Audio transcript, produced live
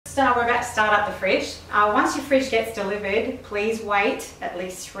We're about to start up the fridge. Once your fridge gets delivered, please wait at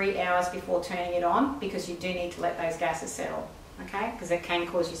least 3 hours before turning it on, because you do need to let those gases settle, okay? Because it can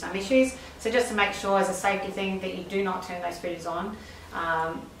cause you some issues. So just to make sure, as a safety thing, that you do not turn those fridges on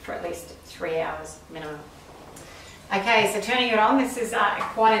for at least 3 hours minimum. Okay, so turning it on, this is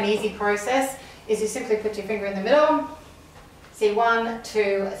quite an easy process. Is you simply put your finger in the middle, see 1,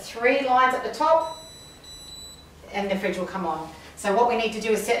 2, 3 lines at the top, and the fridge will come on. So what we need to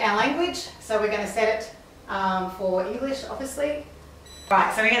do is set our language. So we're going to set it for English, obviously.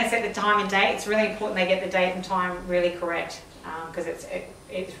 Right, so we're going to set the time and date. It's really important they get the date and time really correct, because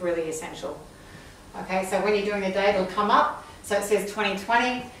it's really essential. Okay, so when you're doing the date, it'll come up. So it says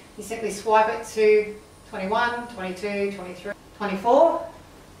 2020. You simply swipe it to 21, 22, 23, 24.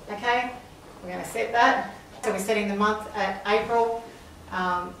 Okay, we're going to set that. So we're setting the month at April,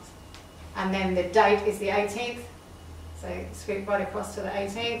 and then the date is the 18th. So sweep right across to the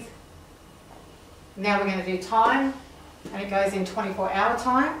 18th. Now we're going to do time, and it goes in 24-hour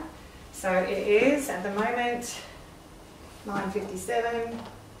time. So it is, at the moment, 9:57.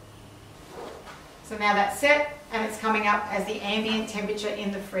 So now that's set, and it's coming up as the ambient temperature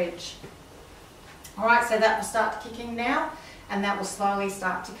in the fridge. Alright, so that will start kicking now, and that will slowly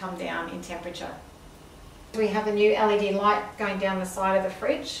start to come down in temperature. We have the new LED light going down the side of the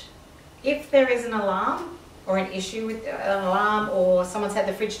fridge. If there is an alarm, or an issue with an alarm, or someone's had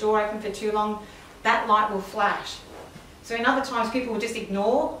the fridge door open for too long, that light will flash. So in other times people will just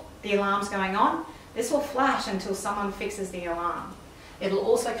ignore the alarms going on. This will flash until someone fixes the alarm. It'll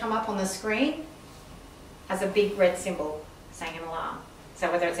also come up on the screen as a big red symbol saying an alarm.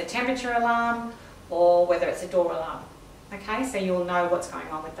 So whether it's a temperature alarm or whether it's a door alarm. Okay, so you'll know what's going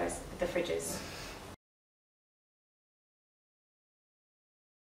on with the fridges.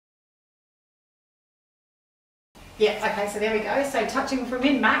 Yeah, okay, so there we go. So touching from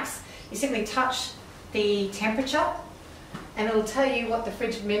min-max, you simply touch the temperature, and it'll tell you what the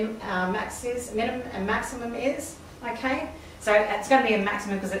fridge max is, minimum and maximum is, okay? So it's going to be a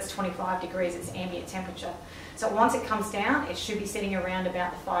maximum because it's 25 degrees, it's ambient temperature. So once it comes down, it should be sitting around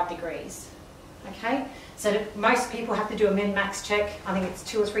about the 5 degrees, okay? So most people have to do a min-max check, I think it's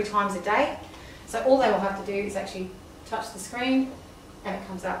 2 or 3 times a day. So all they will have to do is actually touch the screen, and it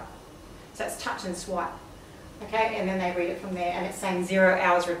comes up. So it's touch and swipe. Okay, and then they read it from there, and it's saying 0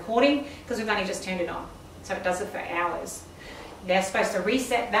 hours recording because we've only just turned it on. So it does it for hours. They're supposed to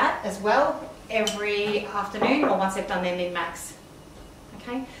reset that as well every afternoon, or once they've done their min-max.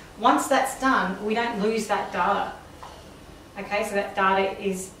 Okay, once that's done, we don't lose that data. Okay, so that data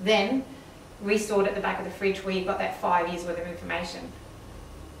is then restored at the back of the fridge where you've got that 5 years worth of information.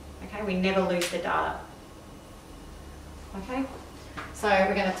 Okay, we never lose the data. Okay, so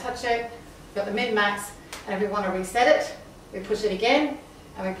we're going to touch it, got the min-max. And if we want to reset it, we push it again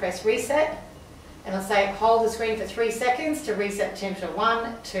and we press reset, and it'll say hold the screen for 3 seconds to reset temperature.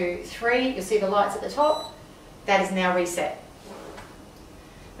 1, 2, 3. You'll see the lights at the top. That is now reset.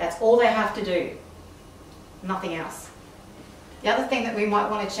 That's all they have to do. Nothing else. The other thing that we might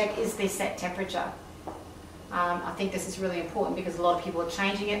want to check is the set temperature. I think this is really important because a lot of people are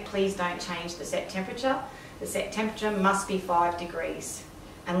changing it. Please don't change the set temperature. The set temperature must be 5 degrees.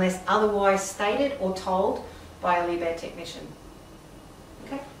 Unless otherwise stated or told by a Liebherr technician.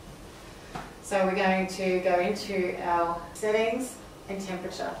 Okay, so we're going to go into our settings and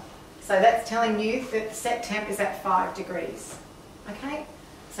temperature. So that's telling you that the set temp is at 5 degrees. Okay,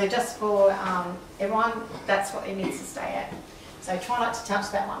 so just for everyone, that's what it needs to stay at. So try not to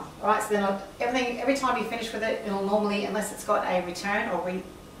touch that one. All right, so then every time you finish with it, it'll normally, unless it's got a return or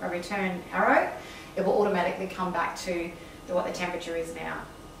a return arrow, it will automatically come back to what the temperature is now.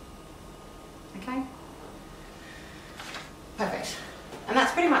 Okay? Perfect. And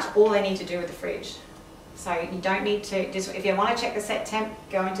that's pretty much all they need to do with the fridge. So you don't need to, just if you want to check the set temp,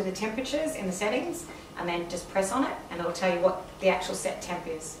 go into the temperatures in the settings and then just press on it and it'll tell you what the actual set temp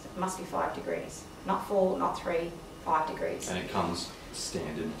is. It must be 5 degrees. Not 4, not 3, 5 degrees. And it comes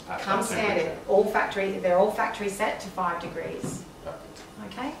standard at that comes standard. All factory, they're all factory set to 5 degrees. Perfect.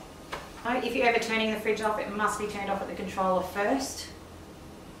 Okay? If you're ever turning the fridge off, it must be turned off at the controller first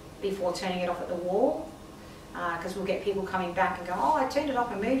before turning it off at the wall, because we'll get people coming back and go, oh, I turned it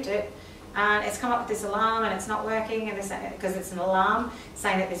off and moved it, and it's come up with this alarm and it's not working, and because it's an alarm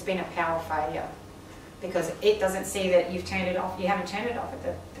saying that there's been a power failure, because it doesn't see that you've turned it off. You haven't turned it off at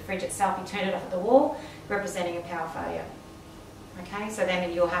the fridge itself, you turned it off at the wall, representing a power failure. Okay, so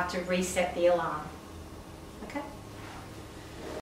then you'll have to reset the alarm. Okay.